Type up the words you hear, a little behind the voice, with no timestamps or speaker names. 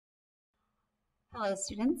Hello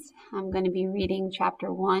students, I'm going to be reading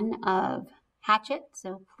chapter 1 of Hatchet,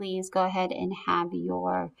 so please go ahead and have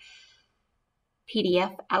your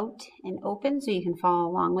PDF out and open so you can follow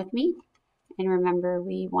along with me. And remember,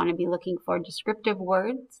 we want to be looking for descriptive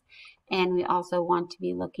words, and we also want to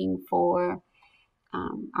be looking for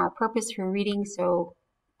our purpose for reading, so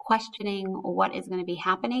questioning what is going to be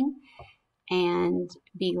happening, and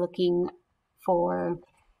be looking for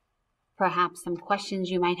perhaps some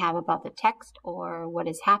questions you might have about the text or what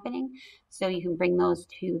is happening, so you can bring those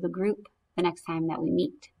to the group the next time that we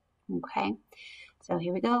meet. Okay, so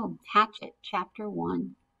here we go. Hatchet, Chapter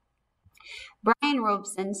 1. Brian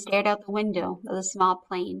Robeson stared out the window of the small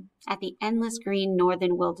plane at the endless green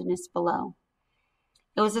northern wilderness below.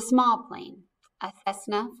 It was a small plane, a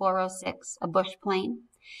Cessna 406, a bush plane,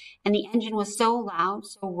 and the engine was so loud,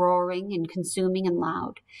 so roaring and consuming and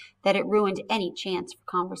loud, that it ruined any chance for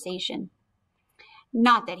conversation.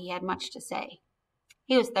 Not that he had much to say.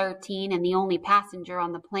 He was 13 and the only passenger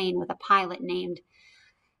on the plane with a pilot named,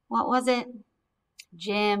 what was it?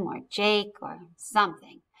 Jim or Jake or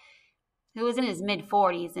something, who was in his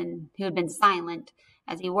mid-40s and who had been silent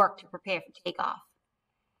as he worked to prepare for takeoff.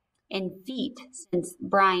 In feet, since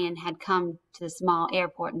Brian had come to the small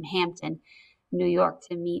airport in Hampton, New York,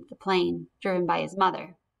 to meet the plane, driven by his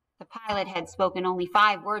mother, the pilot had spoken only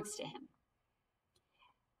 5 words to him.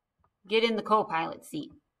 Get in the co-pilot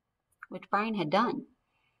seat, which Brian had done.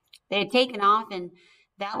 They had taken off, and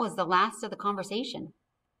that was the last of the conversation.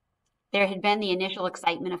 There had been the initial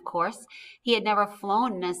excitement, of course. He had never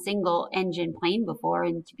flown in a single-engine plane before,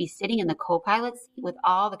 and to be sitting in the co-pilot seat with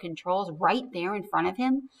all the controls right there in front of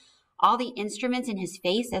him, all the instruments in his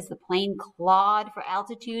face as the plane clawed for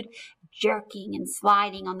altitude, jerking and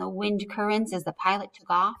sliding on the wind currents as the pilot took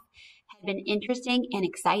off, had been interesting and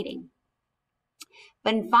exciting.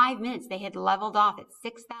 But in 5 minutes, they had leveled off at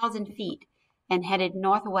 6,000 feet and headed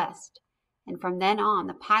northwest, and from then on,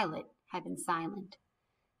 the pilot had been silent.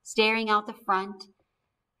 Staring out the front,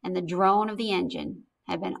 and the drone of the engine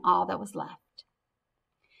had been all that was left.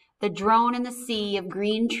 The drone in the sea of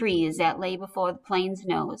green trees that lay before the plane's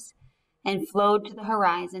nose and flowed to the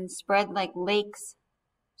horizon, spread like lakes,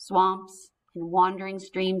 swamps, and wandering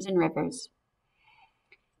streams and rivers.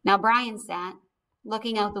 Now Brian sat,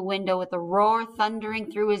 looking out the window with the roar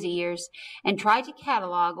thundering through his ears, and tried to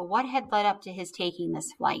catalog what had led up to his taking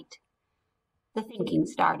this flight. The thinking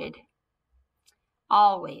started.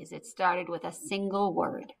 Always it started with a single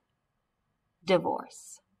word: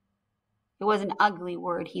 divorce. It was an ugly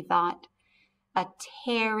word, he thought, a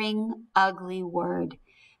tearing, ugly word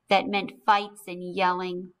that meant fights and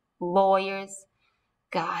yelling, lawyers.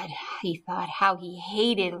 God, he thought, how he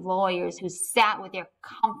hated lawyers who sat with their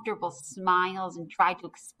comfortable smiles and tried to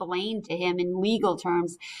explain to him in legal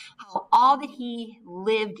terms how all that he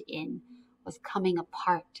lived in was coming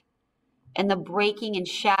apart, and the breaking and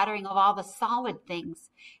shattering of all the solid things,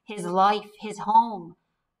 his life, his home,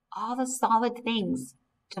 all the solid things.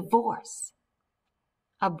 Divorce.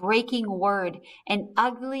 A breaking word, an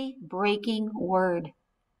ugly breaking word.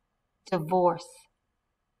 Divorce.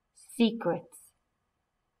 Secrets.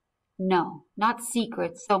 No, not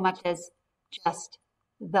secrets so much as just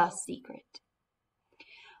the secret.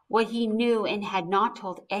 What he knew and had not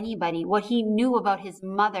told anybody, what he knew about his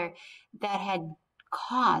mother that had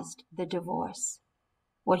caused the divorce.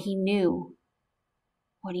 What he knew,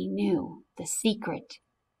 the secret.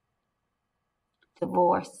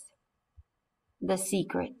 Divorce. The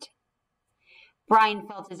secret. Brian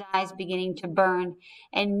felt his eyes beginning to burn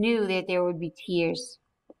and knew that there would be tears.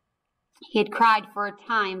 He had cried for a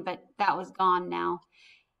time, but that was gone now.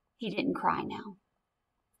 He didn't cry now.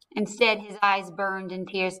 Instead, his eyes burned and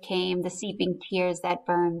tears came, the seeping tears that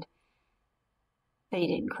burned. But he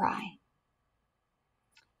didn't cry.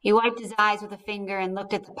 He wiped his eyes with a finger and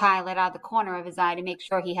looked at the pilot out of the corner of his eye to make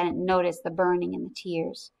sure he hadn't noticed the burning and the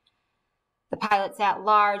tears. The pilot sat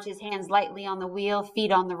large, his hands lightly on the wheel,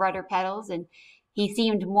 feet on the rudder pedals, and he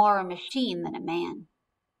seemed more a machine than a man,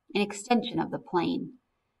 an extension of the plane.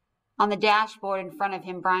 On the dashboard in front of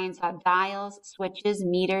him, Brian saw dials, switches,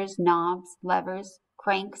 meters, knobs, levers,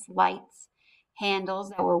 cranks, lights, handles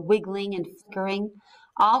that were wiggling and flickering,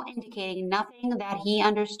 all indicating nothing that he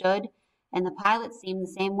understood, and the pilot seemed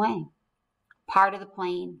the same way. Part of the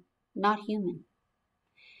plane, not human.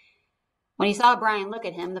 When he saw Brian look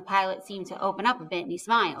at him, the pilot seemed to open up a bit, and he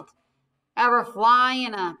smiled. Ever fly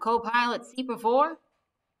in a co-pilot seat before?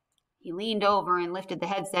 He leaned over and lifted the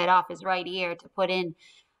headset off his right ear to put it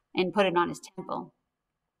on his temple,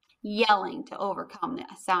 yelling to overcome the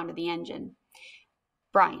sound of the engine.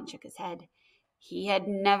 Brian shook his head. He had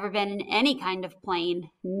never been in any kind of plane,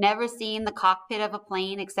 never seen the cockpit of a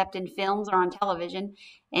plane except in films or on television,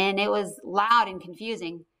 and it was loud and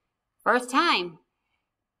confusing. First time.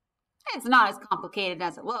 It's not as complicated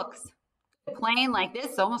as it looks. A plane like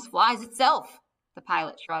this almost flies itself, the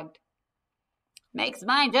pilot shrugged. Makes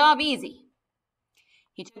my job easy.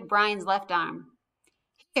 He took Brian's left arm.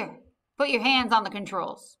 Here, put your hands on the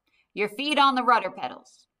controls, your feet on the rudder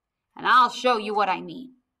pedals, and I'll show you what I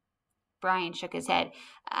mean. Brian shook his head.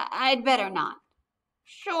 I'd better not.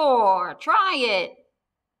 Sure, try it.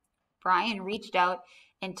 Brian reached out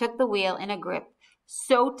and took the wheel in a grip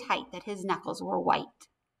so tight that his knuckles were white.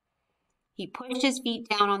 He pushed his feet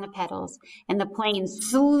down on the pedals, and the plane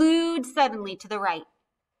slewed suddenly to the right.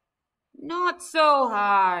 Not so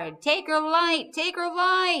hard. Take her light, take her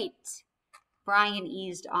light. Brian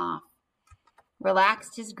eased off,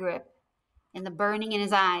 relaxed his grip, and the burning in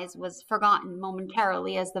his eyes was forgotten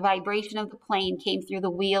momentarily as the vibration of the plane came through the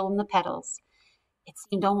wheel and the pedals. It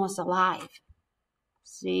seemed almost alive.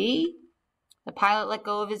 See? The pilot let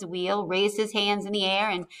go of his wheel, raised his hands in the air,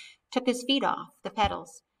 and took his feet off the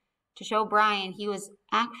pedals to show Brian he was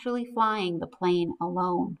actually flying the plane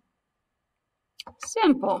alone.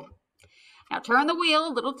 Simple. Now turn the wheel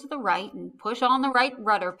a little to the right and push on the right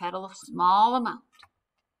rudder pedal a small amount.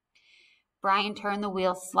 Brian turned the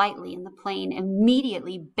wheel slightly and the plane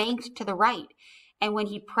immediately banked to the right, and when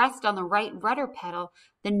he pressed on the right rudder pedal,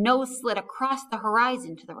 the nose slid across the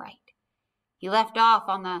horizon to the right. He left off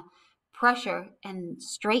on the pressure and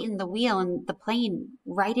straightened the wheel, and the plane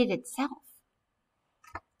righted itself.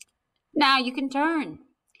 Now you can turn.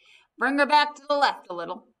 Bring her back to the left a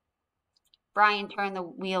little. Brian turned the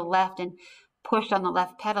wheel left and pushed on the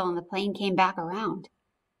left pedal, and the plane came back around.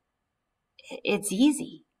 It's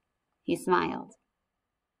easy, he smiled.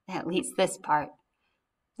 At least this part.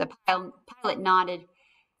 The pilot nodded.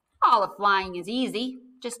 All of flying is easy.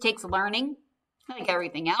 Just takes learning. Like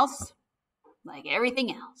everything else. Like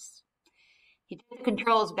everything else. He took the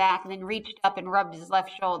controls back and then reached up and rubbed his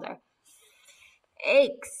left shoulder.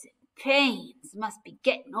 Aches and pains. Must be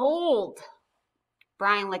getting old.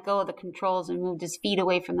 Brian let go of the controls and moved his feet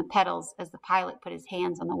away from the pedals as the pilot put his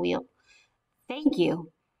hands on the wheel. Thank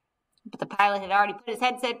you. But the pilot had already put his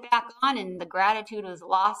headset back on, and the gratitude was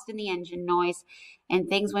lost in the engine noise, and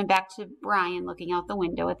things went back to Brian looking out the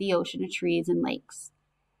window at the ocean of trees and lakes.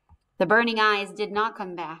 The burning eyes did not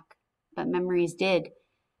come back, but memories did.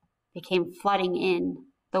 They came flooding in,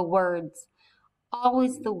 the words,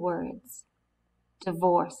 always the words.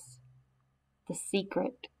 Divorce, the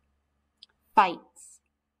secret, fights,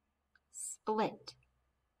 split,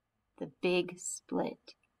 the big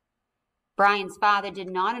split. Brian's father did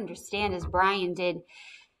not understand as Brian did,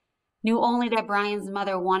 knew only that Brian's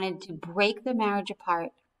mother wanted to break the marriage apart.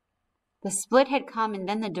 The split had come and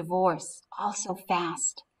then the divorce, all so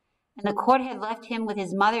fast. And the court had left him with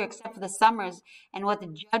his mother except for the summers and what the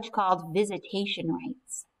judge called visitation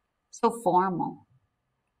rights. So formal.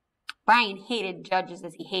 Brian hated judges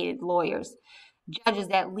as he hated lawyers. Judges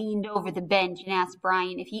that leaned over the bench and asked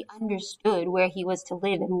Brian if he understood where he was to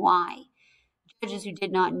live and why. Judges who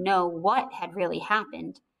did not know what had really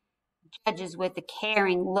happened. Judges with a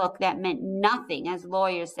caring look that meant nothing, as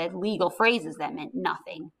lawyers said legal phrases that meant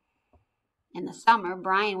nothing. In the summer,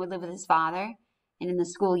 Brian would live with his father, and in the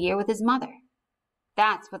school year with his mother.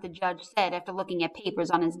 That's what the judge said after looking at papers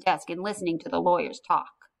on his desk and listening to the lawyers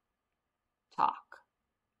talk. Talk.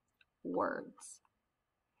 Words.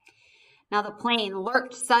 Now the plane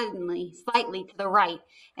lurched suddenly, slightly to the right,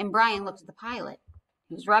 and Brian looked at the pilot.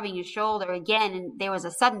 He was rubbing his shoulder again, and there was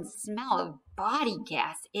a sudden smell of body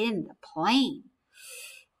gas in the plane.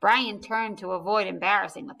 Brian turned to avoid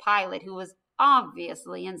embarrassing the pilot, who was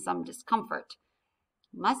obviously in some discomfort.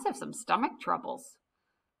 He must have some stomach troubles.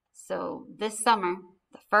 So this summer,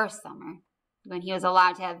 the first summer, when he was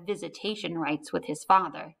allowed to have visitation rights with his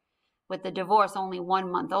father, with the divorce only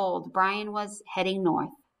 1 month old, Brian was heading north.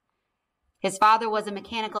 His father was a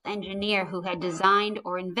mechanical engineer who had designed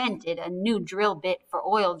or invented a new drill bit for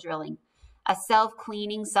oil drilling, a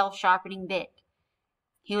self-cleaning, self-sharpening bit.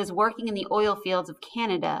 He was working in the oil fields of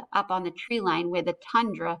Canada, up on the tree line where the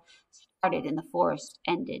tundra started and the forest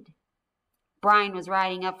ended. Brian was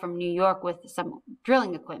riding up from New York with some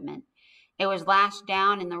drilling equipment. It was lashed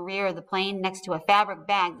down in the rear of the plane next to a fabric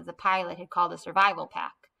bag that the pilot had called a survival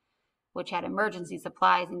pack, which had emergency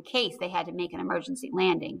supplies in case they had to make an emergency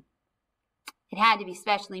landing. It had to be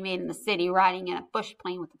specially made in the city, riding in a bush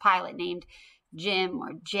plane with a pilot named Jim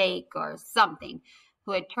or Jake or something,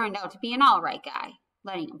 who had turned out to be an all right guy,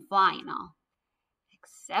 letting him fly and all.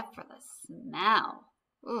 Except for the smell.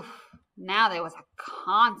 Oof, now there was a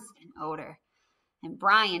constant odor. And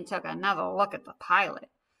Brian took another look at the pilot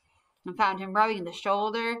and found him rubbing the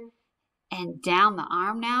shoulder and down the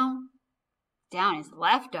arm now, down his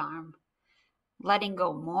left arm, letting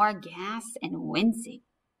go more gas and wincing.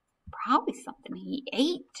 Probably something he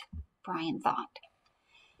ate, Brian thought.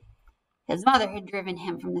 His mother had driven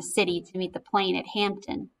him from the city to meet the plane at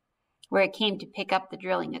Hampton, where it came to pick up the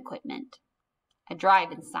drilling equipment. A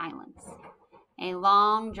drive in silence. A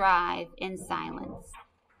long drive in silence.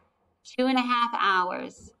 2.5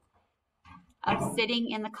 hours of sitting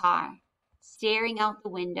in the car, staring out the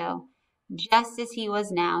window, just as he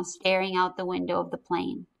was now staring out the window of the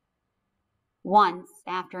plane. Once,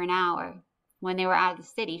 after an hour, when they were out of the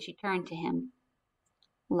city, she turned to him.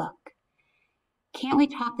 Look, can't we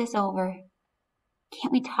talk this over?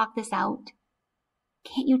 Can't we talk this out?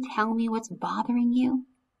 Can't you tell me what's bothering you?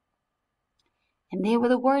 And there were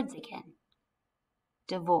the words again.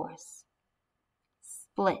 Divorce.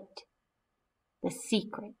 Split. The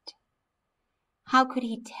secret. How could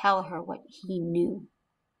he tell her what he knew?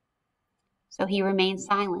 So he remained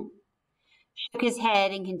silent, shook his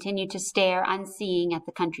head and continued to stare unseeing at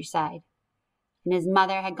the countryside. And his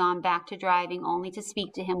mother had gone back to driving only to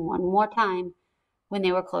speak to him one more time when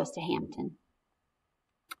they were close to Hampton.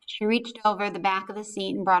 She reached over the back of the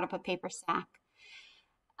seat and brought up a paper sack.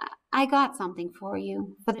 I got something for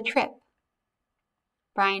you for the trip.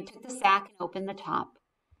 Brian took the sack and opened the top.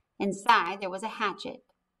 Inside there was a hatchet,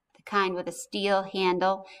 the kind with a steel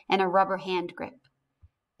handle and a rubber hand grip.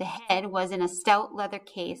 The head was in a stout leather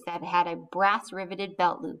case that had a brass riveted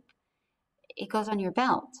belt loop. It goes on your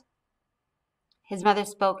belt. His mother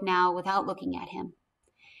spoke now without looking at him.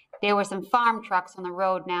 There were some farm trucks on the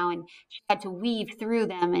road now, and she had to weave through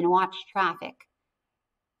them and watch traffic.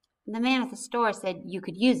 The man at the store said you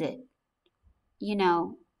could use it, you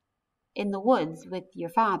know, in the woods with your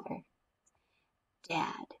father.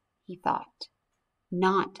 Dad, he thought.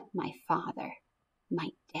 Not my father, my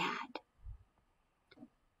dad.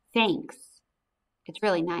 Thanks. It's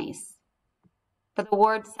really nice. But the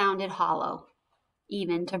words sounded hollow,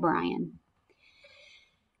 even to Brian.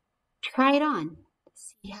 Try it on.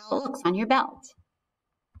 See how it looks on your belt.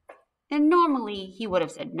 And normally he would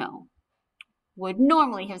have said no. Would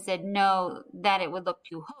normally have said no, that it would look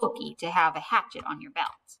too hokey to have a hatchet on your belt.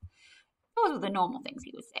 Those were the normal things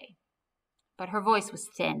he would say. But her voice was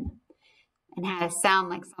thin and had a sound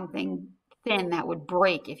like something thin that would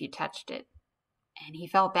break if you touched it. And he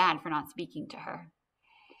felt bad for not speaking to her.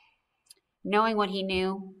 Knowing what he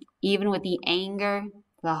knew, even with the anger,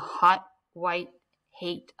 the hot, white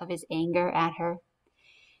hate of his anger at her,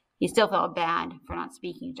 he still felt bad for not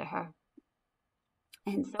speaking to her.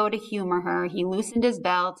 And so to humor her, he loosened his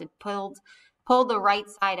belt and pulled the right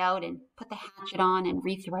side out and put the hatchet on and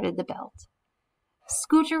rethreaded the belt.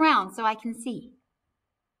 Scooch around so I can see.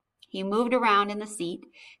 He moved around in the seat,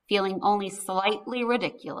 feeling only slightly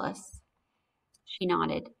ridiculous. She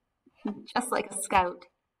nodded. Just like a scout.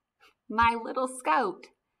 My little scout.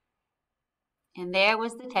 And there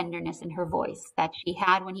was the tenderness in her voice that she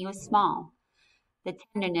had when he was small. The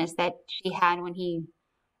tenderness that she had when he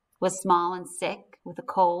was small and sick with a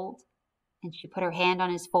cold. And she put her hand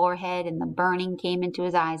on his forehead and the burning came into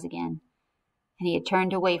his eyes again. And he had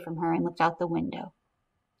turned away from her and looked out the window.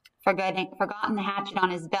 Forgotten the hatchet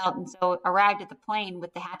on his belt, and so arrived at the plane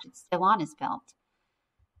with the hatchet still on his belt.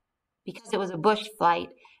 Because it was a bush flight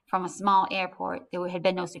from a small airport, there had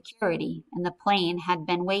been no security, and the plane had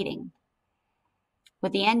been waiting.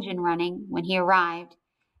 With the engine running when he arrived,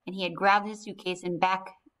 and he had grabbed his suitcase and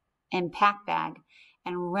pack bag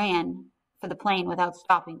and ran for the plane without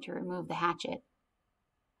stopping to remove the hatchet.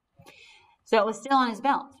 So it was still on his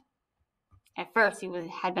belt. At first he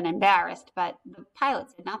had been embarrassed, but the pilot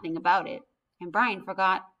said nothing about it, and Brian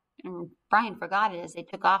forgot it as they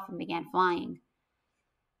took off and began flying.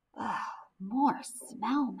 Ugh, more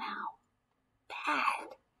smell now.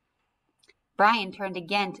 Bad. Brian turned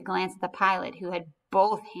again to glance at the pilot, who had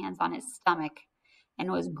both hands on his stomach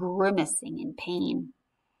and was grimacing in pain.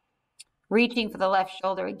 Reaching for the left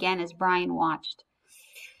shoulder again as Brian watched.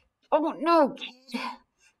 Oh no, kid.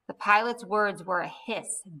 The pilot's words were a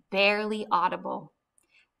hiss, barely audible.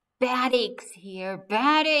 Bad aches here,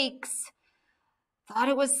 bad aches. Thought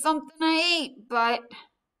it was something I ate, but...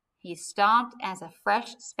 He stopped as a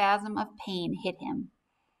fresh spasm of pain hit him.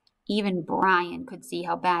 Even Brian could see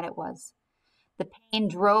how bad it was. The pain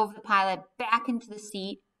drove the pilot back into the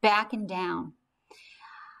seat, back and down.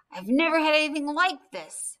 I've never had anything like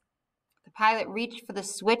this. The pilot reached for the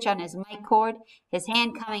switch on his mic cord, his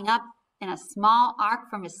hand coming up in a small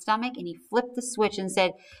arc from his stomach, and he flipped the switch and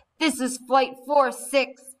said, This is Flight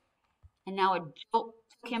 46. And now a jolt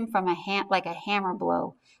him from like a hammer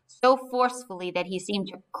blow, so forcefully that he seemed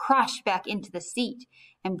to crush back into the seat,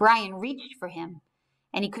 and Brian reached for him,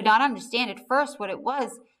 and he could not understand at first what it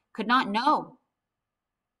was, could not know,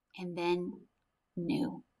 and then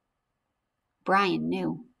knew. Brian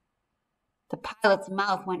knew. The pilot's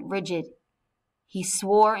mouth went rigid. He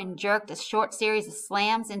swore and jerked a short series of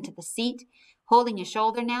slams into the seat, holding his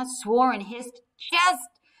shoulder now, swore and hissed,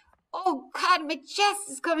 "Chest! Oh, God, my chest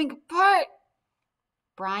is coming apart!"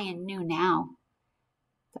 Brian knew now.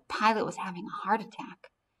 The pilot was having a heart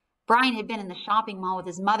attack. Brian had been in the shopping mall with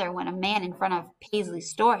his mother when a man in front of Paisley's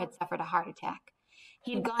store had suffered a heart attack.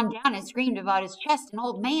 He had gone down and screamed about his chest, an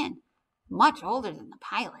old man, much older than the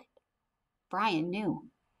pilot. Brian knew.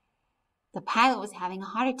 The pilot was having a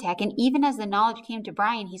heart attack, and even as the knowledge came to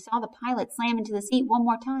Brian, he saw the pilot slam into the seat one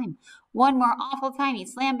more time. One more awful time, he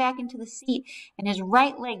slammed back into the seat, and his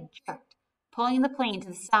right leg jerked, pulling the plane to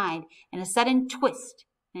the side, and a sudden twist,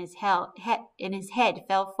 and his head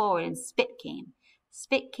fell forward, and spit came.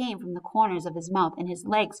 Spit came from the corners of his mouth, and his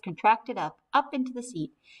legs contracted up into the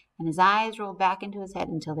seat, and his eyes rolled back into his head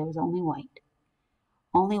until there was only white.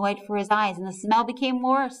 Only white for his eyes, and the smell became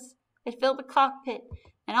worse. It filled the cockpit,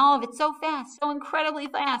 and all of it so fast, so incredibly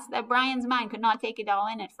fast, that Brian's mind could not take it all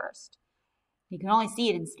in at first. He could only see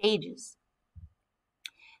it in stages.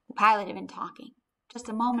 The pilot had been talking just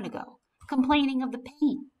a moment ago, complaining of the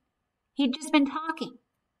pain. He'd just been talking.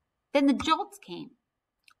 Then the jolts came.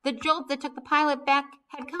 The jolt that took the pilot back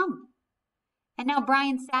had come. And now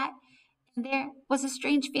Brian sat, and there was a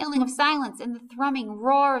strange feeling of silence in the thrumming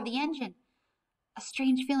roar of the engine. A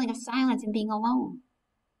strange feeling of silence in being alone.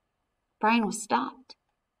 Brian was stopped.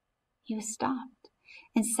 He was stopped.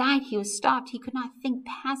 Inside he was stopped. He could not think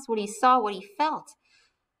past what he saw, what he felt.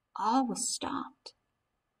 All was stopped.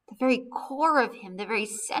 The very core of him, the very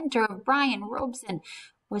center of Brian Robeson,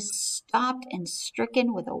 was stopped and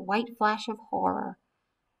stricken with a white flash of horror.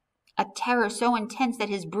 A terror so intense that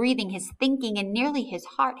his breathing, his thinking, and nearly his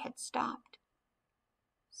heart had stopped.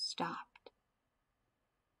 Stopped.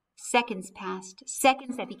 Seconds passed,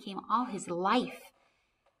 seconds that became all his life,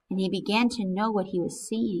 and he began to know what he was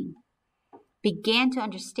seeing, began to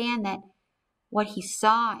understand that what he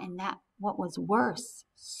saw and that what was worse,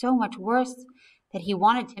 so much worse, that he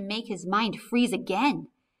wanted to make his mind freeze again.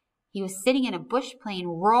 He was sitting in a bush plane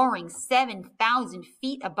roaring 7,000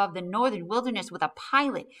 feet above the northern wilderness with a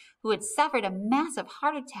pilot who had suffered a massive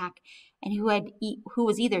heart attack and who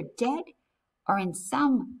was either dead or in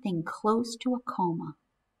something close to a coma.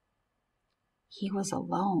 He was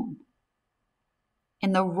alone.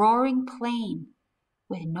 In the roaring plane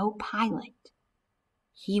with no pilot,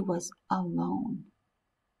 he was alone.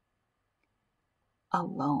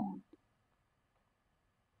 Alone.